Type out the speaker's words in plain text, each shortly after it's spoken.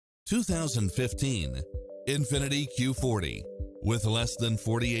2015 INFINITI Q40. With less than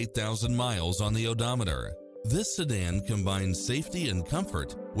 48,000 miles on the odometer, this sedan combines safety and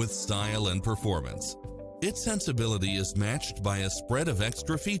comfort with style and performance. Its sensibility is matched by a spread of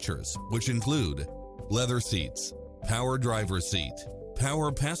extra features, which include leather seats, power driver's seat, power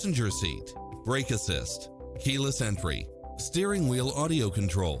passenger seat, brake assist, keyless entry, steering wheel audio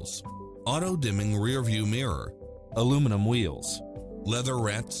controls, auto-dimming rear-view mirror, aluminum wheels,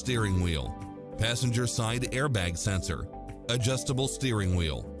 leather-wrapped steering wheel, passenger side airbag sensor, adjustable steering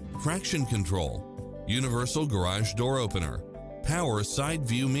wheel, traction control, universal garage door opener, power side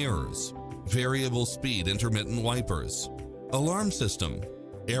view mirrors, variable speed intermittent wipers, alarm system,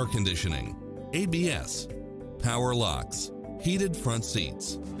 air conditioning, ABS, power locks, heated front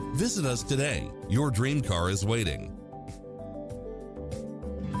seats. Visit us today. Your dream car is waiting.